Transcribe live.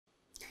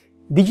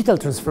Digital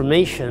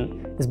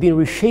transformation has been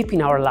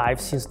reshaping our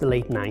lives since the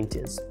late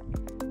 90s.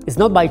 It's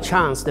not by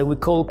chance that we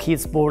call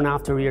kids born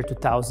after year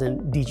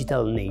 2000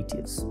 digital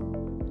natives.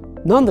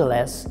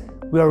 Nonetheless,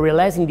 we are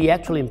realizing the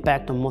actual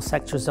impact on most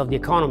sectors of the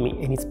economy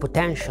and its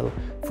potential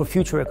for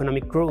future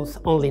economic growth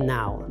only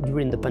now,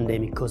 during the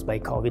pandemic caused by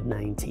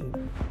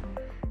COVID-19.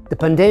 The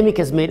pandemic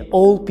has made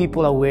all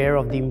people aware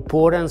of the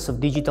importance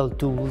of digital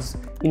tools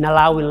in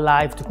allowing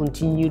life to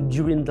continue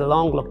during the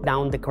long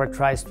lockdown that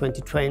characterized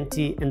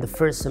 2020 and the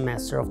first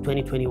semester of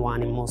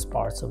 2021 in most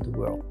parts of the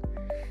world.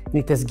 And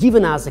it has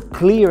given us a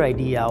clear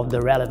idea of the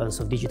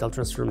relevance of digital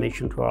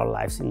transformation to our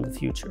lives in the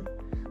future,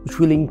 which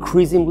will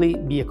increasingly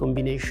be a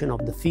combination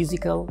of the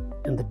physical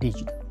and the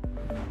digital.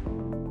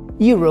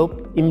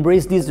 Europe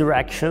embraced this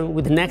direction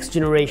with the Next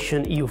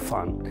Generation EU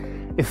Fund,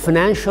 a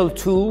financial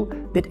tool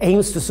that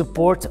aims to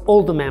support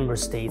all the member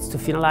states to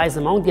finalize,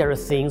 among the other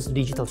things,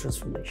 digital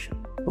transformation.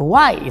 But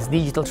why is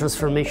digital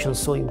transformation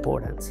so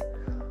important?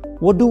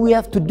 What do we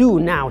have to do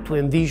now to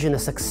envision a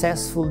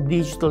successful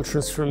digital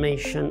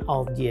transformation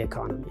of the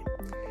economy?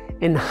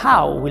 And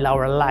how will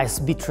our lives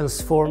be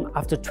transformed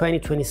after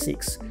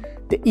 2026,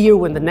 the year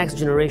when the Next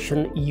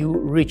Generation EU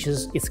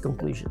reaches its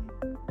conclusion?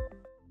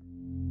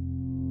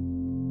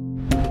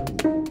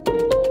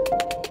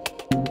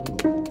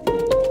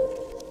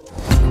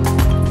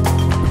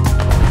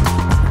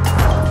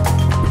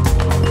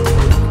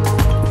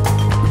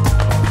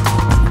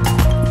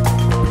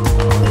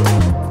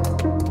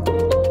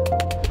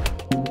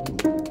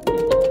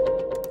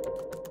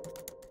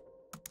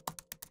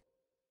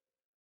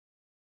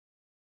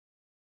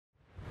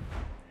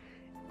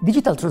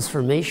 Digital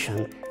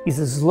transformation is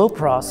a slow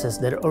process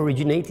that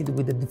originated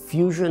with the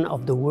diffusion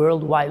of the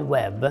World Wide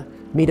Web,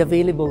 made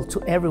available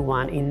to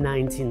everyone in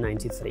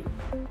 1993.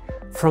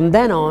 From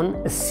then on,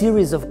 a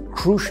series of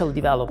crucial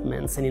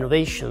developments and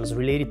innovations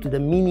related to the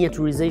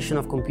miniaturization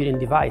of computing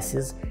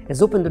devices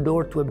has opened the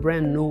door to a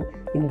brand new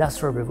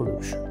industrial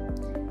revolution.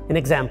 An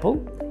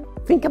example?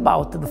 Think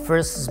about the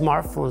first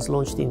smartphones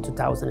launched in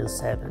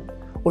 2007.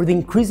 Or the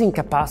increasing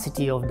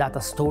capacity of data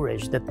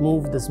storage that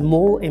moved the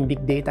small and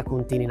big data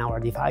contained in our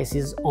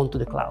devices onto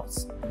the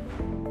clouds.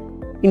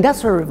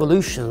 Industrial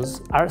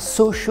revolutions are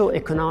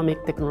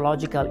socio-economic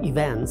technological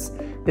events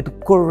that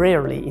occur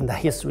rarely in the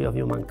history of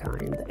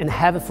humankind and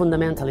have a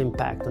fundamental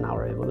impact on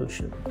our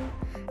evolution.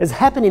 As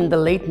happened in the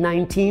late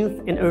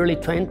 19th and early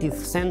 20th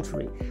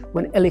century,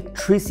 when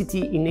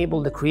electricity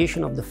enabled the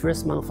creation of the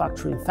first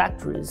manufacturing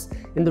factories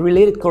and the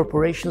related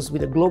corporations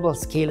with a global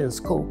scale and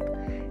scope,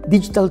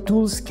 digital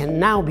tools can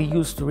now be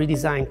used to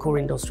redesign core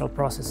industrial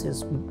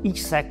processes with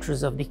each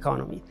sectors of the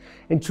economy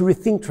and to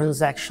rethink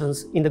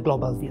transactions in the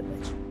global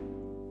village.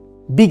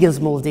 Big and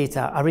small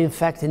data are in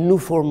fact a new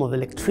form of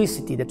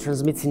electricity that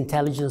transmits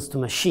intelligence to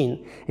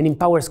machine and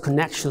empowers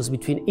connections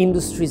between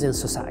industries and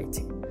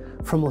society.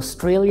 From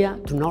Australia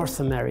to North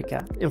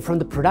America, and from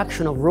the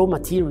production of raw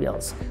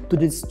materials to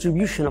the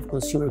distribution of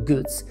consumer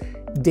goods,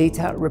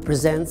 data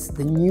represents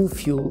the new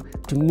fuel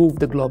to move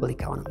the global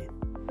economy.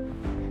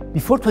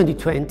 Before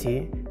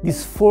 2020,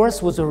 this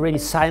force was already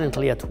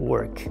silently at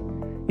work.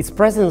 Its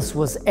presence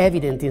was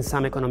evident in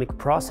some economic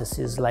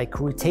processes like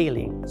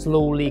retailing,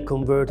 slowly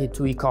converted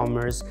to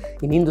e-commerce,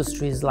 in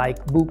industries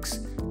like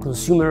books,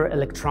 consumer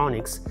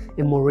electronics,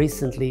 and more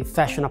recently,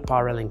 fashion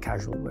apparel and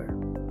casual wear.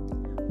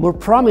 More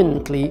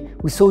prominently,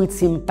 we saw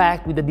its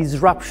impact with the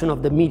disruption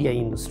of the media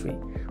industry,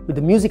 with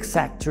the music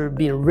sector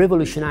being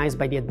revolutionized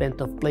by the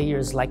advent of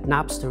players like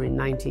Napster in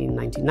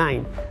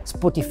 1999,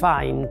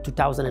 Spotify in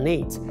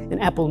 2008,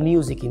 and Apple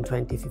Music in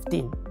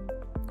 2015.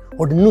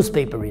 Or the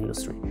newspaper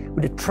industry,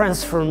 with the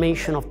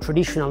transformation of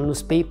traditional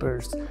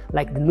newspapers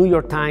like the New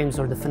York Times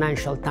or the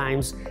Financial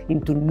Times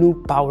into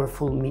new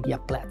powerful media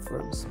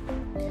platforms.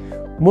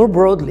 More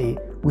broadly,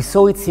 we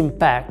saw its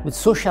impact with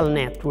social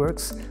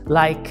networks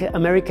like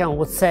American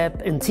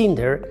WhatsApp and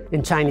Tinder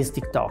and Chinese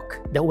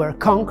TikTok that were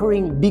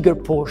conquering a bigger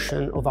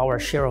portion of our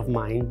share of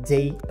mind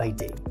day by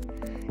day.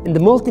 And the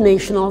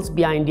multinationals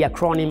behind the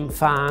acronym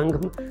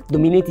FAANG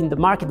dominating the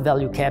market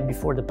value cap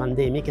before the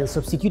pandemic and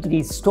substituted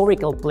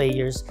historical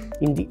players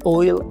in the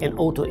oil and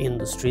auto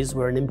industries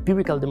were an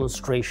empirical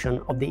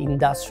demonstration of the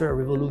industrial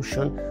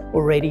revolution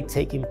already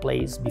taking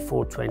place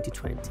before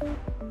 2020.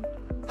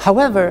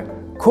 However,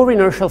 core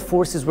inertial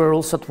forces were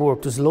also at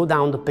work to slow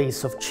down the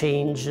pace of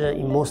change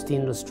in most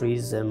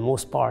industries and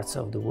most parts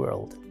of the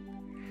world.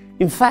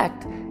 In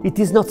fact, it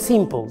is not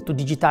simple to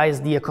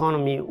digitize the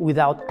economy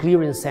without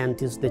clear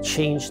incentives that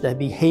change the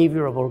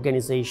behavior of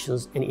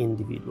organizations and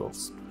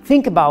individuals.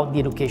 Think about the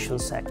education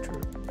sector.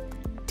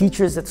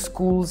 Teachers at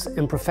schools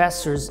and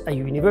professors at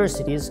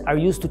universities are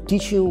used to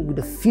teaching with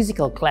a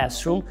physical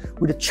classroom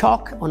with a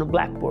chalk on a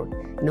blackboard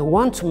in a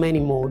one-to-many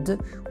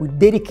mode with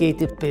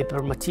dedicated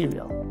paper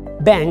material.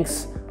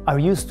 Banks are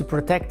used to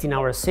protecting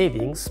our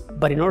savings,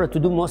 but in order to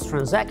do most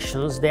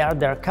transactions, they are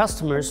their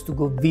customers to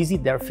go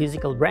visit their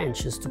physical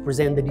branches to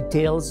present the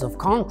details of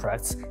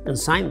contracts and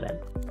sign them.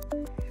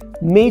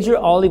 Major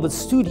Hollywood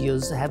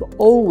studios have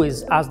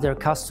always asked their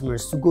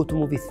customers to go to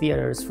movie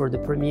theaters for the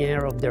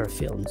premiere of their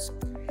films.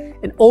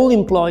 and all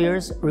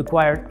employers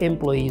required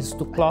employees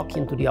to clock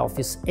into the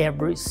office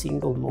every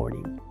single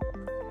morning.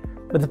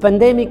 But the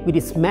pandemic, with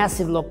its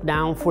massive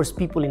lockdown, forced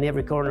people in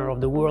every corner of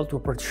the world to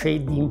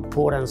appreciate the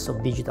importance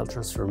of digital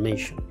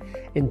transformation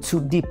and to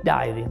deep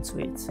dive into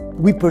it.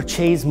 We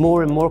purchase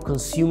more and more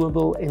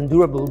consumable and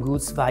durable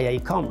goods via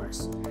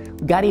e-commerce.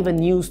 We got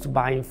even used to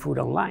buying food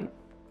online.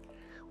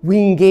 We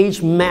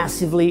engage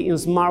massively in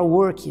smart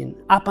working.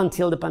 Up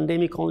until the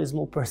pandemic, only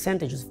small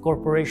percentages of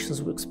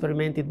corporations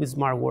experimented with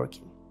smart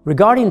working.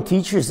 Regarding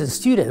teachers and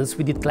students,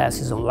 we did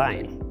classes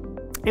online.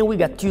 And we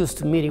got used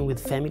to meeting with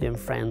family and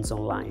friends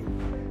online.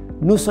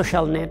 New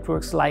social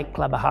networks like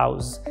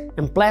Clubhouse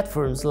and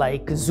platforms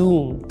like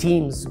Zoom,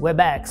 Teams,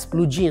 WebEx,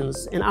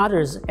 BlueJeans, and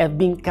others have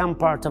become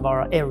part of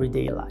our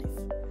everyday life,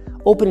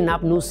 opening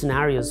up new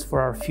scenarios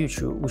for our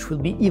future, which will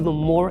be even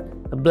more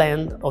a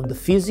blend of the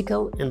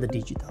physical and the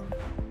digital.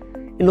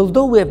 And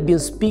although we have been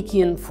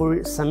speaking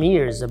for some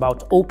years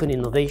about open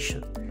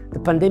innovation, the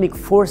pandemic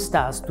forced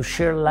us to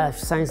share life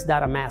science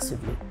data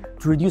massively,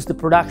 to reduce the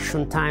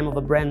production time of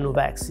a brand new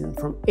vaccine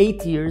from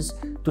 8 years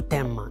to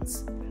 10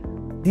 months.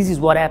 This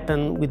is what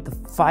happened with the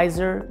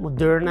Pfizer,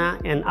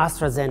 Moderna, and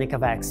AstraZeneca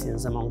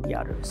vaccines, among the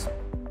others.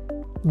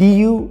 The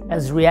EU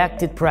has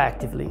reacted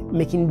proactively,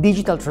 making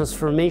digital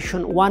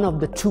transformation one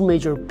of the two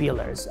major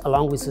pillars,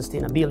 along with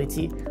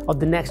sustainability, of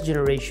the Next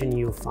Generation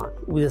EU Fund,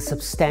 with a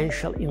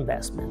substantial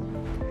investment.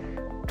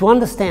 To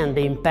understand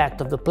the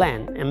impact of the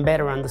plan and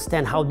better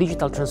understand how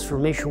digital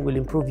transformation will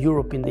improve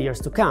Europe in the years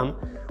to come,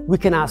 we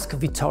can ask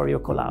Vittorio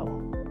Colao.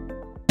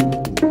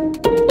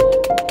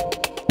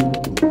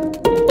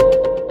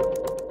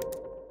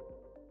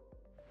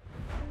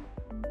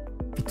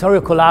 Vittorio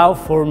Colao,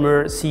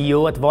 former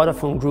CEO at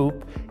Vodafone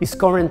Group, is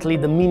currently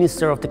the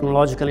Minister of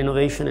Technological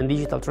Innovation and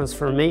Digital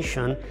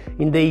Transformation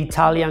in the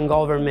Italian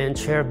government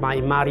chaired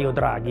by Mario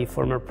Draghi,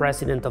 former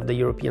President of the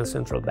European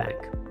Central Bank.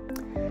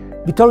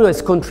 Vittorio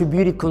has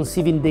contributed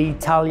conceiving the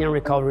Italian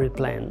recovery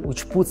plan,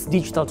 which puts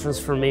digital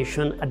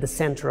transformation at the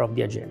center of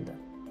the agenda.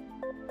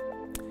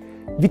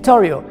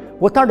 Vittorio,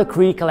 what are the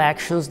critical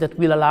actions that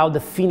will allow the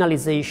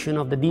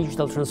finalization of the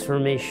digital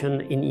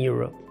transformation in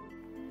Europe?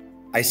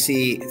 I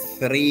see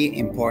three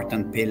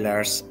important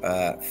pillars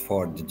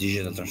for the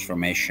digital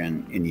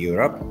transformation in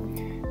Europe.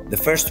 The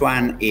first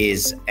one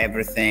is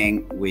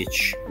everything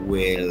which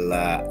will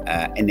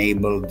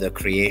enable the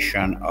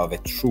creation of a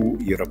true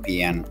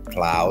European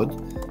cloud.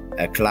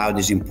 Cloud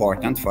is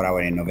important for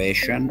our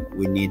innovation.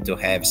 We need to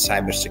have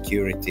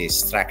cybersecurity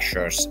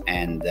structures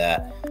and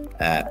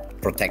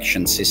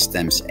protection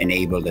systems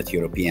enabled at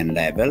European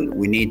level.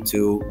 We need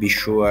to be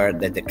sure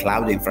that the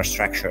cloud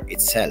infrastructure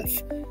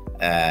itself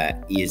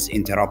is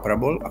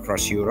interoperable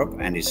across Europe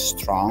and is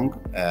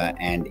strong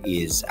and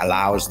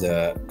allows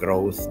the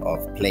growth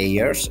of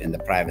players in the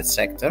private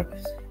sector.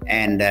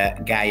 And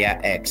Gaia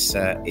X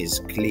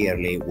is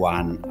clearly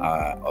one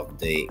of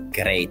the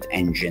great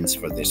engines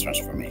for this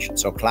transformation.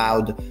 So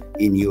cloud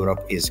in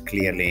Europe is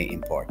clearly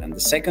important. The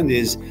second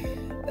is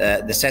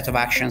the set of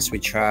actions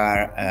which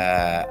are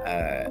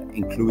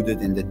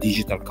included in the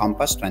Digital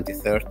Compass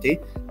 2030.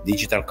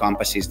 Digital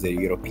Compass is the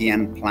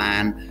European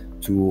plan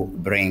to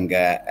bring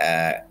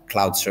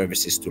cloud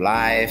services to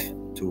life,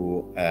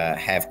 to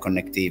have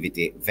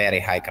connectivity, very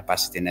high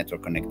capacity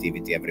network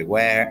connectivity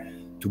everywhere,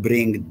 to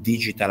bring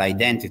digital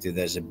identity.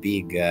 There's a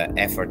big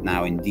effort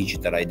now in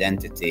digital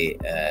identity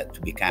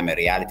to become a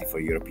reality for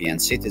European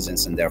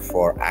citizens, and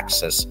therefore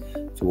access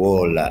to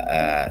all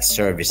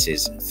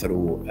services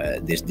through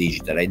this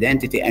digital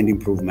identity, and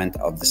improvement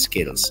of the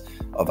skills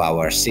of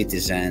our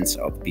citizens,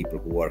 of people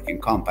who work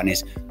in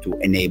companies, to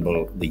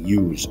enable the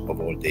use of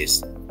all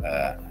these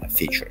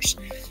features.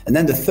 And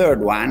then the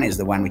third one is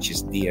the one which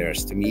is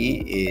dearest to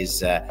me, is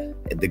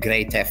the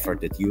great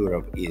effort that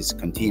Europe is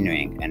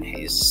continuing and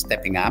is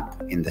stepping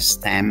up in the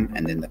STEM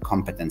and in the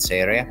competence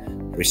area: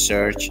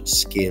 research,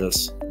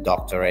 skills,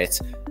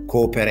 doctorates,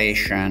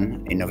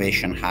 cooperation,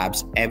 innovation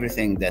hubs,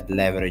 everything that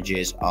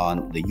leverages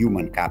on the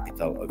human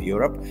capital of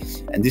Europe.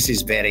 And this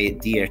is very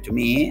dear to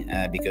me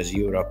because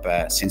Europe,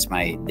 since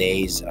my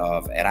days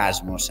of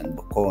Erasmus and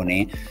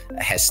Bocconi,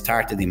 has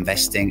started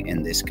investing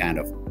in this kind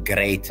of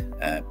great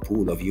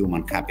pool of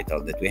human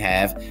capital that we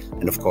have.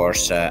 And of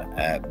course,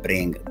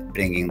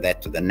 bringing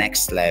that to the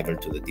next level,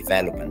 to the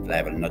development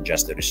level, not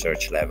just the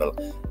research level,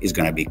 is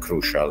going to be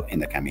crucial in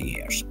the coming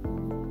years.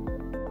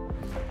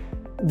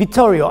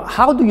 Vittorio,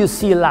 how do you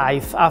see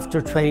life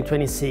after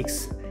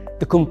 2026,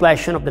 the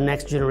completion of the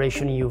Next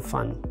Generation EU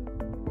Fund?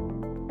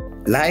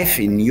 Life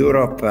in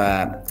Europe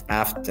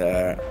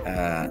after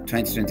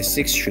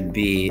 2026 should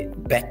be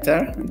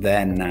better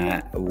than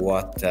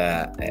what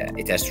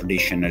it has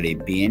traditionally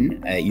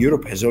been.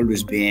 Europe has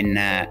always been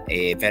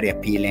a very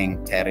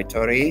appealing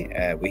territory.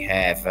 We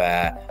have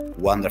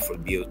wonderful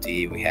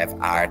beauty, we have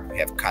art, we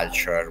have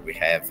culture, we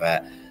have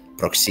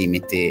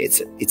proximity.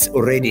 It's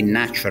already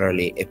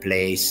naturally a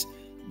place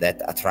that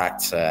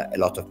attracts a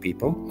lot of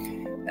people.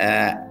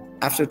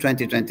 After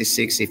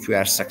 2026, if we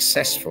are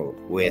successful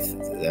with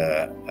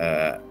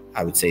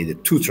I would say the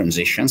two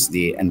transitions,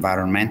 the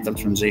environmental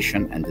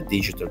transition and the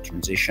digital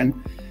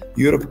transition,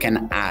 Europe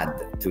can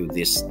add to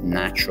this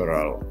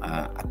natural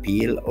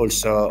appeal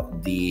also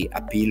the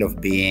appeal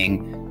of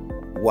being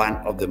one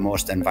of the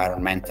most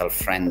environmental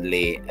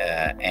friendly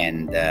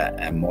and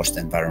most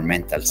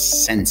environmental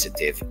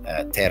sensitive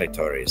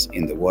territories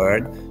in the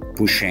world,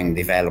 pushing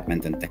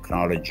development and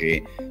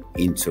technology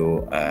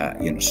into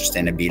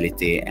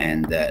sustainability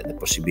and the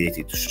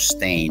possibility to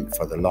sustain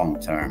for the long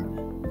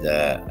term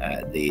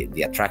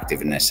the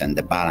attractiveness and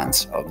the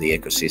balance of the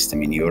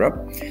ecosystem in Europe,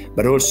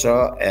 but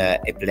also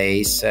a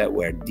place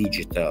where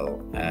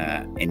digital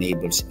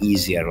enables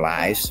easier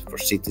lives for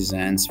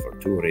citizens, for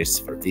tourists,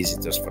 for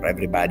visitors, for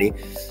everybody,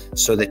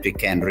 so that we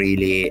can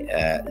really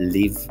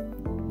live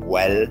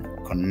well,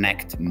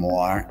 connect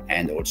more,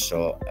 and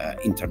also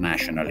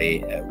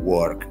internationally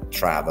work,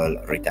 travel,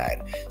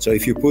 retire. So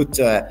if you put,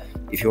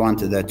 if you want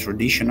the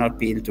traditional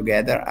peel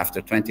together, after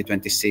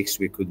 2026,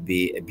 we could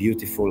be a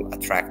beautiful,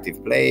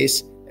 attractive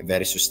place, a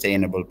very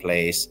sustainable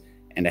place,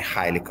 and a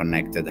highly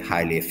connected,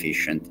 highly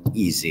efficient,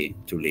 easy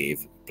to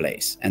live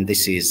place. And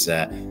this is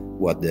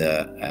what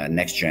the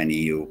Next Gen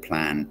EU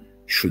plan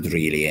should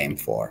really aim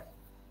for.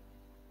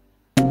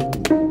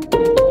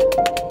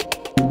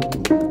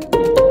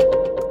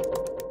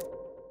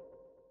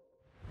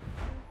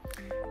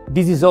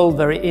 This is all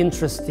very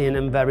interesting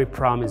and very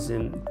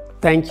promising.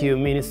 Thank you,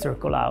 Minister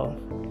Colao.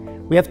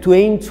 We have to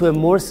aim to a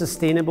more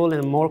sustainable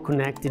and more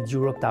connected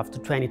Europe after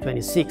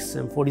 2026,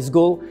 and for this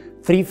goal,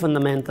 three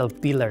fundamental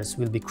pillars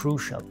will be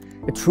crucial.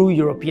 A true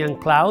European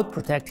cloud,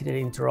 protected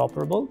and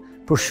interoperable,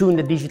 pursuing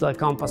the Digital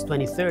Compass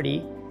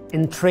 2030,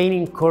 and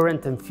training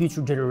current and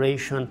future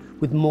generation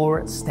with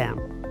more STEM.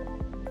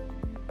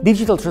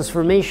 Digital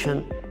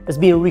transformation has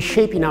been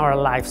reshaping our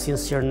lives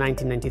since year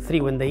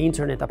 1993, when the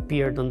internet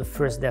appeared on the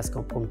first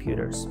desktop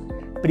computers.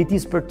 But it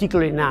is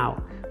particularly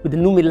now, with the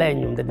new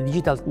millennium, that the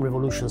digital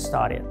revolution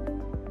started.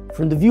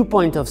 From the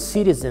viewpoint of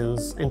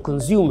citizens and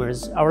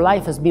consumers, our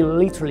life has been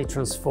literally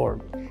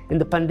transformed, and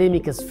the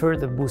pandemic has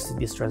further boosted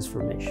this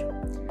transformation.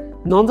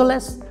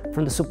 Nonetheless,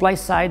 from the supply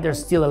side,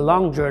 there's still a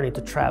long journey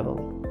to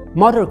travel.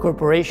 Modern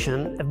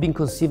corporations have been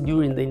conceived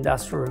during the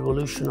industrial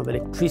revolution of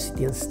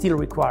electricity and still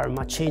require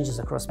much changes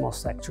across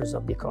most sectors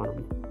of the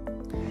economy.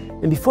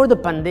 And before the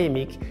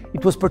pandemic,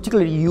 it was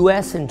particularly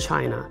US and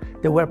China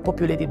that were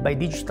populated by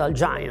digital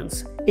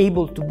giants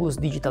able to boost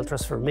digital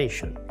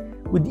transformation,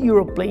 with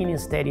Europe playing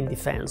instead in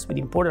defense, with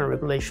important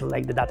regulation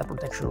like the data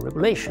protection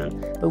regulation,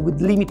 but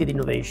with limited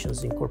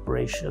innovations in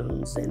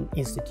corporations and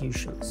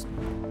institutions.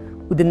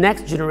 With the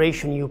Next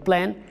Generation EU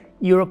plan,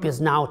 Europe is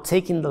now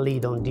taking the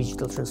lead on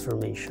digital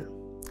transformation.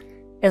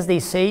 As they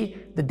say,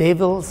 the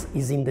devil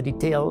is in the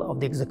detail of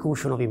the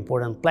execution of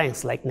important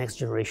plans like Next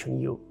Generation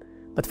EU.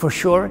 But for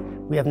sure,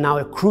 we have now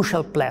a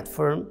crucial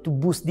platform to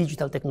boost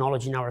digital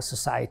technology in our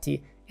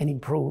society and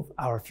improve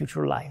our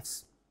future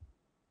lives.